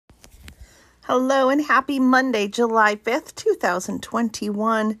Hello and happy Monday, July 5th,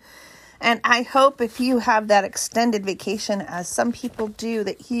 2021. And I hope if you have that extended vacation, as some people do,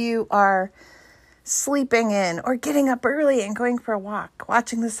 that you are sleeping in or getting up early and going for a walk,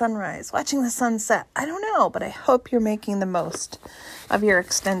 watching the sunrise, watching the sunset. I don't know, but I hope you're making the most of your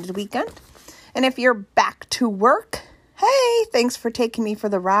extended weekend. And if you're back to work, hey, thanks for taking me for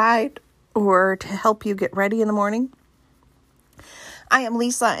the ride or to help you get ready in the morning. I am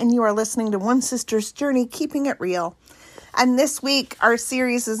Lisa, and you are listening to One Sister's Journey, Keeping It Real. And this week, our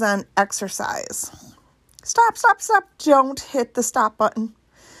series is on exercise. Stop. Don't hit the stop button.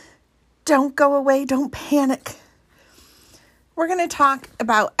 Don't go away. Don't panic. We're going to talk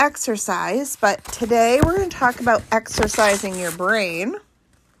about exercise, but today we're going to talk about exercising your brain.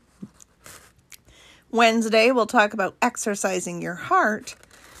 Wednesday, we'll talk about exercising your heart.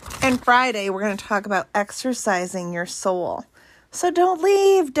 And Friday, we're going to talk about exercising your soul. So don't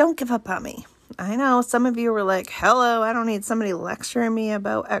leave. Don't give up on me. I know some of you were like, hello, I don't need somebody lecturing me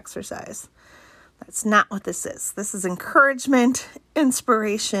about exercise. That's not what this is. This is encouragement,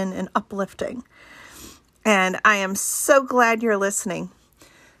 inspiration, and uplifting. And I am so glad you're listening.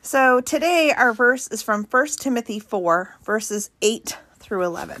 So today our verse is from 1 Timothy 4, verses 8 through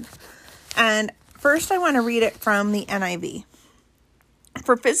 11. And first I want to read it from the NIV.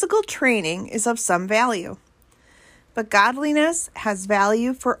 For physical training is of some value, but godliness has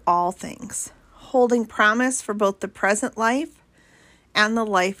value for all things, holding promise for both the present life and the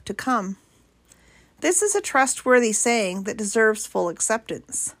life to come. This is a trustworthy saying that deserves full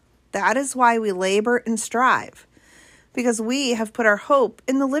acceptance. That is why we labor and strive, because we have put our hope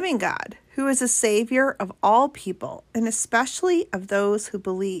in the living God, who is a Savior of all people, and especially of those who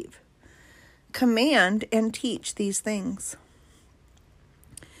believe. Command and teach these things.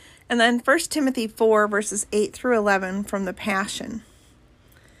 And then 1 Timothy 4, verses 8 through 11 from the Passion.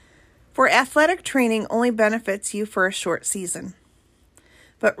 For athletic training only benefits you for a short season,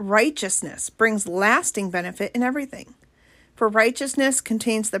 but righteousness brings lasting benefit in everything. For righteousness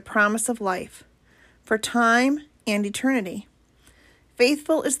contains the promise of life, for time and eternity.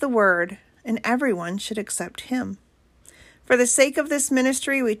 Faithful is the word, and everyone should accept him. For the sake of this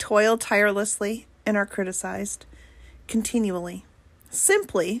ministry, we toil tirelessly and are criticized continually,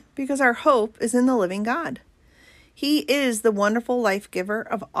 simply because our hope is in the living God. He is the wonderful life giver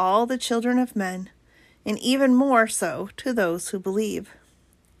of all the children of men, and even more so to those who believe.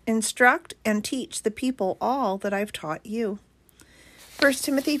 Instruct and teach the people all that I've taught you. 1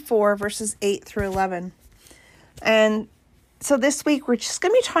 Timothy 4, verses 8 through 11. And so this week we're just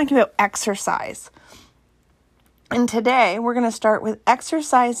going to be talking about exercise. And today we're going to start with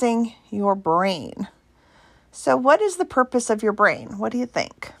exercising your brain. So what is the purpose of your brain? What do you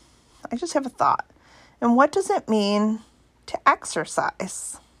think? I just have a thought. And what does it mean to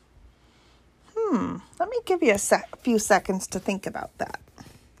exercise? Let me give you a few seconds to think about that.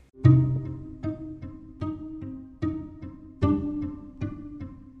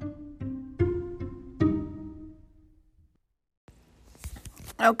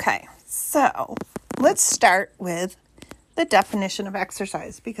 Okay, so let's start with the definition of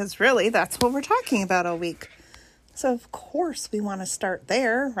exercise, because really that's what we're talking about all week. So of course we want to start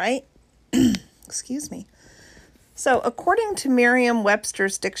there, right? Excuse me. So according to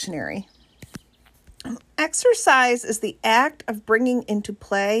Merriam-Webster's dictionary, exercise is the act of bringing into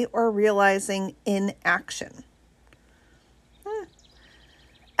play or realizing in action.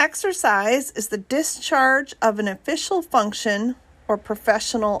 Exercise is the discharge of an official function or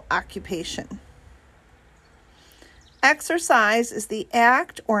professional occupation. Exercise is the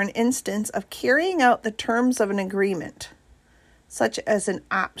act or an instance of carrying out the terms of an agreement, such as an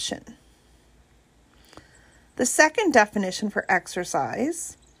option. The second definition for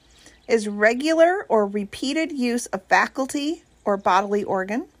exercise is regular or repeated use of faculty or bodily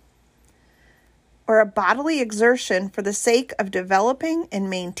organ, or a bodily exertion for the sake of developing and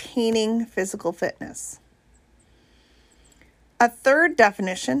maintaining physical fitness. A third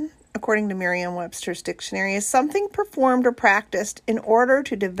definition, according to Merriam-Webster's dictionary, is something performed or practiced in order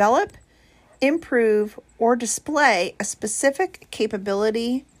to develop, improve, or display a specific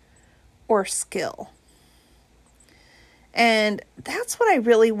capability or skill. And that's what I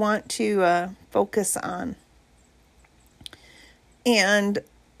really want to focus on. And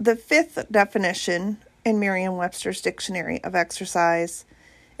the fifth definition in Merriam-Webster's dictionary of exercise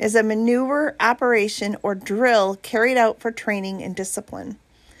is a maneuver, operation, or drill carried out for training and discipline.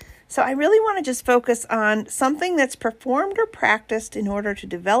 So I really want to just focus on something that's performed or practiced in order to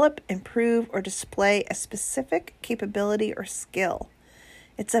develop, improve, or display a specific capability or skill.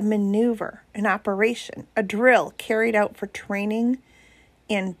 It's a maneuver, an operation, a drill carried out for training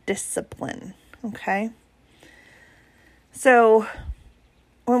and discipline. Okay? So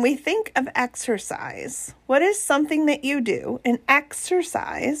when we think of exercise, what is something that you do? And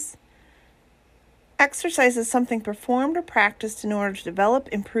exercise is something performed or practiced in order to develop,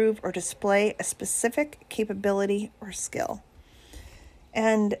 improve, or display a specific capability or skill.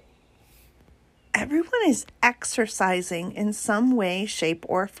 And everyone is exercising in some way, shape,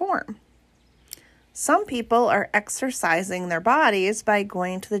 or form. Some people are exercising their bodies by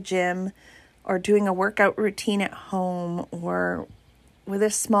going to the gym or doing a workout routine at home or with a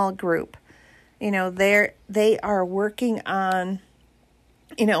small group. They are working on,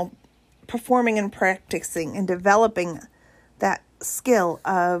 performing and practicing and developing that skill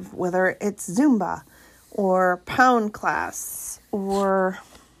of whether it's Zumba or pound class or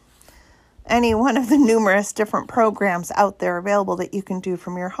any one of the numerous different programs out there available that you can do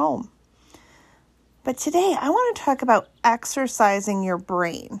from your home. But today I want to talk about exercising your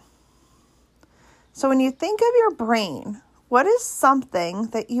brain. So when you think of your brain, what is something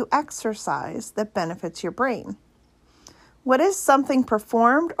that you exercise that benefits your brain? What is something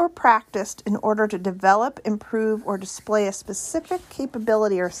performed or practiced in order to develop, improve, or display a specific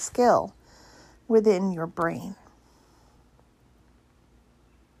capability or skill within your brain?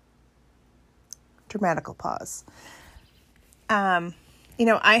 Dramatical pause. I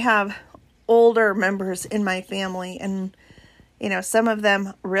have older members in my family, and, some of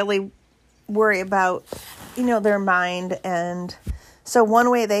them really worry about, their mind. And so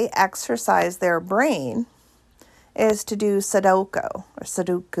one way they exercise their brain is to do Sudoku or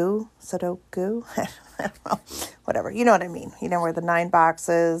Sudoku, I don't know, whatever. You know what I mean? Where the 9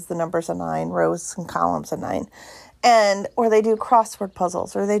 boxes, the numbers are 9, rows and columns are 9. Or they do crossword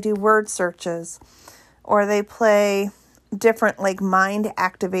puzzles, or they do word searches, or they play different mind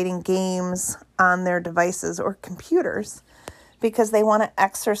activating games on their devices or computers because they want to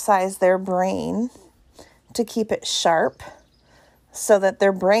exercise their brain to keep it sharp so that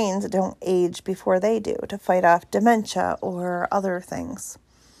their brains don't age before they do, to fight off dementia or other things.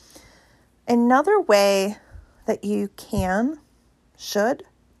 Another way that you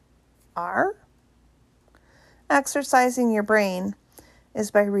are exercising your brain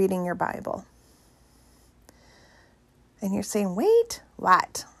is by reading your Bible. And you're saying, wait,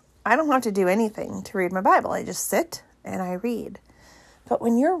 what? I don't have to do anything to read my Bible. I just sit and I read. But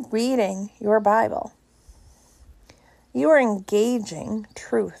when you're reading your Bible, you are engaging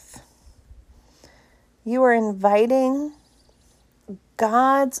truth. You are inviting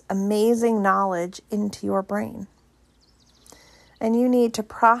God's amazing knowledge into your brain. And you need to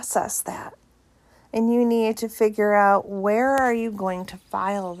process that. And you need to figure out, where are you going to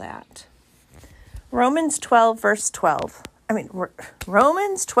file that? Romans 12, verse 2.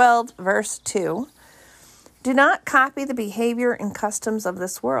 Do not copy the behavior and customs of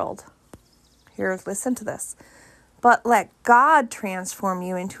this world. Here, listen to this. But let God transform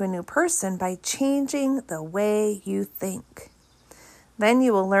you into a new person by changing the way you think. Then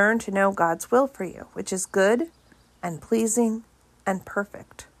you will learn to know God's will for you, which is good and pleasing and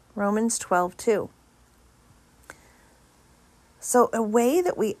perfect. Romans 12:2. So a way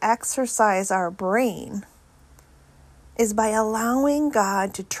that we exercise our brain is by allowing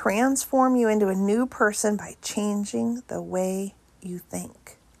God to transform you into a new person by changing the way you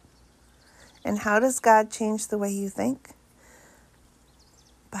think. And how does God change the way you think?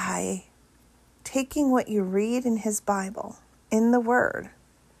 By taking what you read in His Bible, in the Word,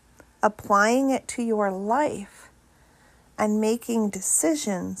 applying it to your life, and making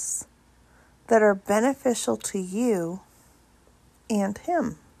decisions that are beneficial to you and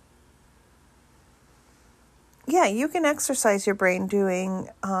Him. Yeah, you can exercise your brain doing,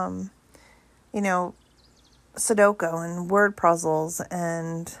 Sudoku and word puzzles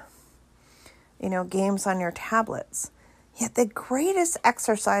and, games on your tablets. Yet the greatest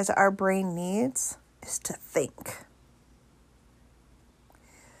exercise our brain needs is to think.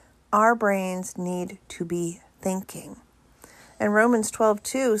 Our brains need to be thinking. And Romans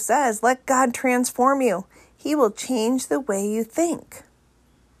 12:2 says, let God transform you. He will change the way you think.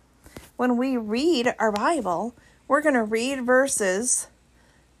 When we read our Bible, we're going to read verses,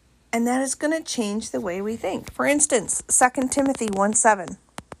 and that is going to change the way we think. For instance, 2 Timothy 1:7.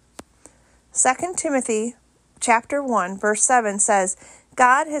 2 Timothy chapter 1, verse 7 says,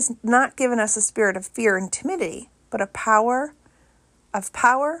 God has not given us a spirit of fear and timidity, but of power,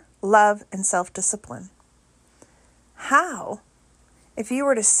 love, and self-discipline. How? If you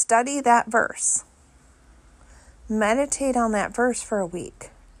were to study that verse, meditate on that verse for a week,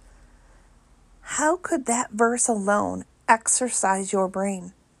 how could that verse alone exercise your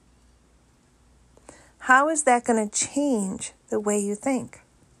brain? How is that going to change the way you think.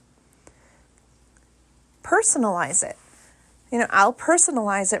 Personalize it. I'll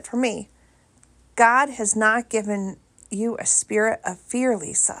personalize it for me. God has not given you a spirit of fear,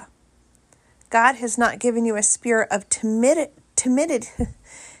 Lisa. God has not given you a spirit of timidity,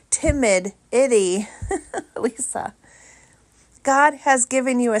 Lisa. God has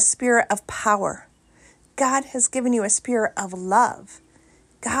given you a spirit of power. God has given you a spirit of love.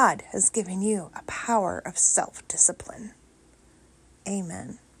 God has given you a power of self-discipline.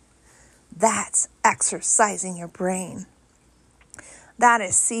 Amen. That's exercising your brain. That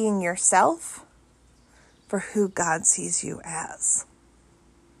is seeing yourself for who God sees you as.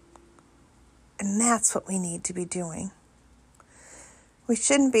 And that's what we need to be doing. We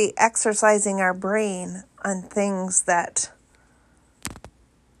shouldn't be exercising our brain on things that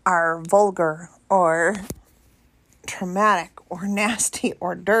are vulgar or traumatic or nasty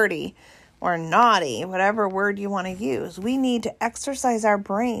or dirty or naughty, whatever word you want to use. We need to exercise our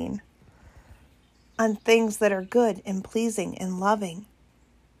brain on things that are good and pleasing and loving.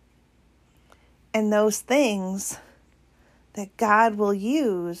 And those things that God will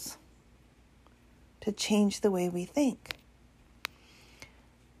use to change the way we think.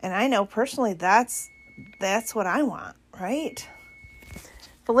 And I know personally that's what I want, right?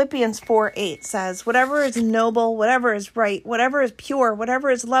 Philippians 4:8 says, whatever is noble, whatever is right, whatever is pure, whatever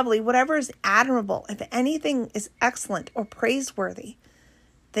is lovely, whatever is admirable, if anything is excellent or praiseworthy,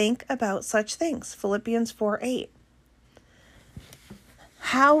 think about such things. Philippians 4:8.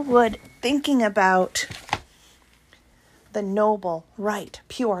 How would thinking about the noble, right,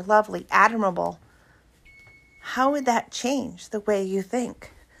 pure, lovely, admirable, how would that change the way you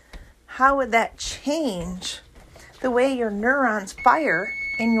think? How would that change the way your neurons fire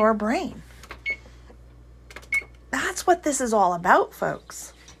in your brain? That's what this is all about,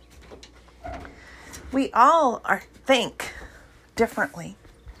 folks. We all think differently,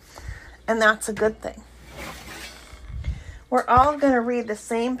 and that's a good thing. We're all going to read the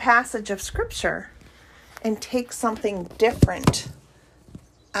same passage of Scripture and take something different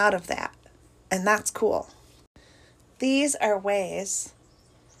out of that, and that's cool. These are ways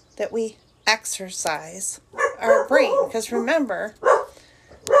that we exercise our brain, because remember,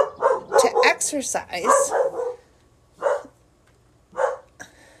 to exercise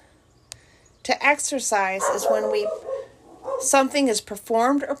is when something is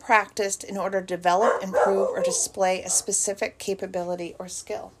performed or practiced in order to develop, improve, or display a specific capability or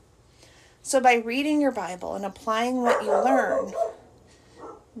skill. So by reading your Bible and applying what you learn,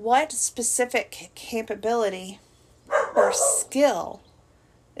 what specific capability or skill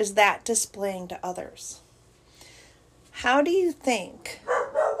is that displaying to others? How do you think,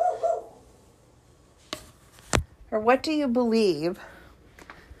 or what do you believe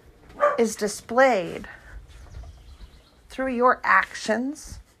is displayed through your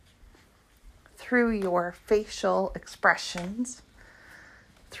actions, through your facial expressions,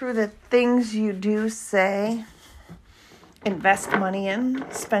 through the things you do say, invest money in,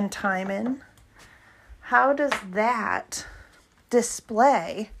 spend time in? How does that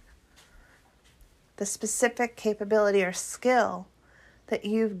display the specific capability or skill that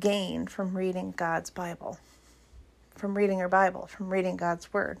you've gained from reading God's Bible, from reading your Bible, from reading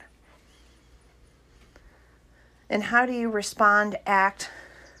God's Word? And how do you respond, act,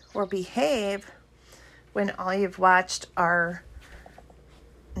 or behave when all you've watched are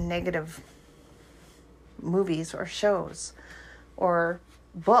negative movies or shows or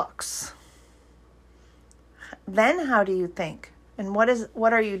books? Then how do you think? And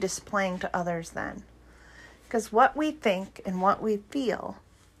what are you displaying to others then? Because what we think and what we feel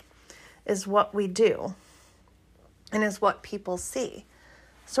is what we do and is what people see.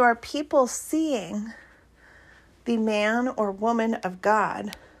 So are people seeing the man or woman of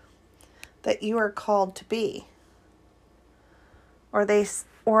God that you are called to be? Or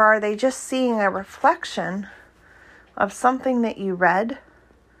are they just seeing a reflection of something that you read,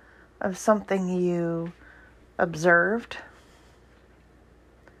 of something you observed?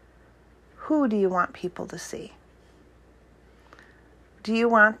 Who do you want people to see? Do you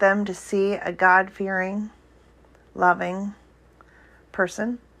want them to see a God-fearing, loving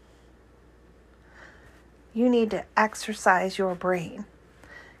person? You need to exercise your brain,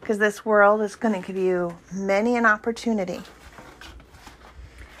 because this world is going to give you many an opportunity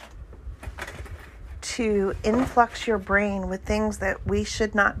to influx your brain with things that we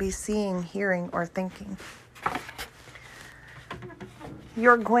should not be seeing, hearing, or thinking.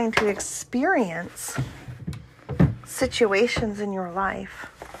 You're going to experience situations in your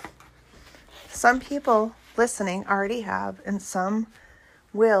life. Some people listening already have, and some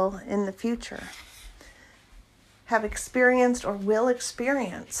will in the future, have experienced or will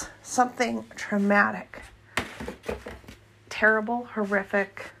experience something traumatic, terrible,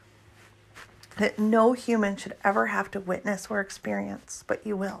 horrific, that no human should ever have to witness or experience, but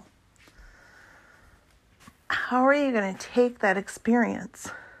you will. How are you going to take that experience,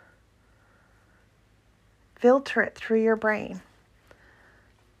 filter it through your brain,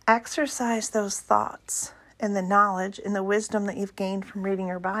 exercise those thoughts and the knowledge and the wisdom that you've gained from reading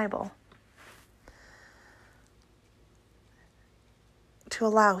your Bible to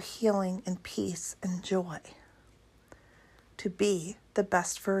allow healing and peace and joy to be the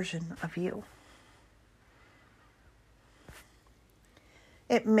best version of you?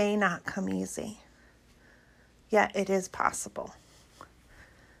 It may not come easy, yet it is possible.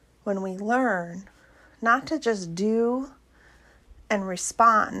 When we learn not to just do and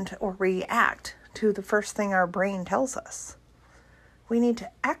respond or react to the first thing our brain tells us, we need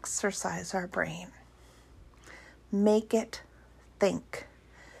to exercise our brain. Make it think.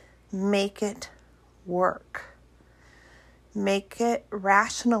 Make it work. Make it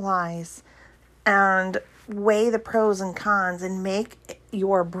rationalize and weigh the pros and cons and make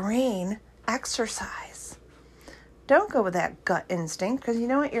your brain exercise. Don't go with that gut instinct, because you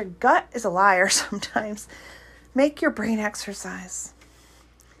know what? Your gut is a liar sometimes. Make your brain exercise.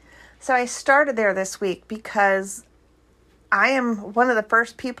 So I started there this week because I am one of the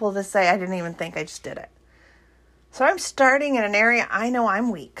first people to say I didn't even think, I just did it. So I'm starting in an area I know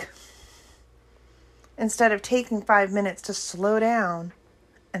I'm weak. Instead of taking 5 minutes to slow down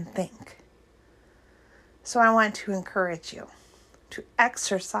and think. So I want to encourage you to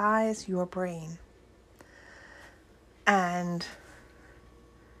exercise your brain. And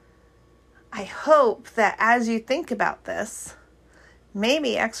I hope that as you think about this,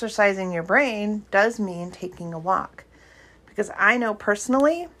 maybe exercising your brain does mean taking a walk. Because I know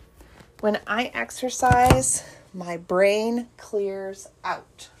personally, when I exercise, my brain clears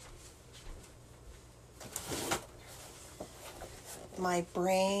out. My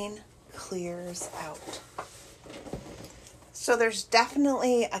brain clears out. So there's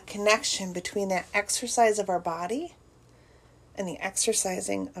definitely a connection between that exercise of our body and the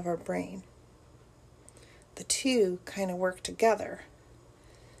exercising of our brain. The two kind of work together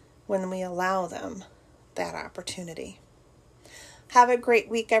when we allow them that opportunity. Have a great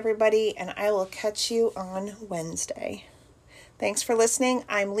week, everybody, and I will catch you on Wednesday. Thanks for listening.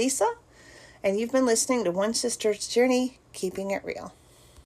 I'm Lisa, and you've been listening to One Sister's Journey, Keeping It Real.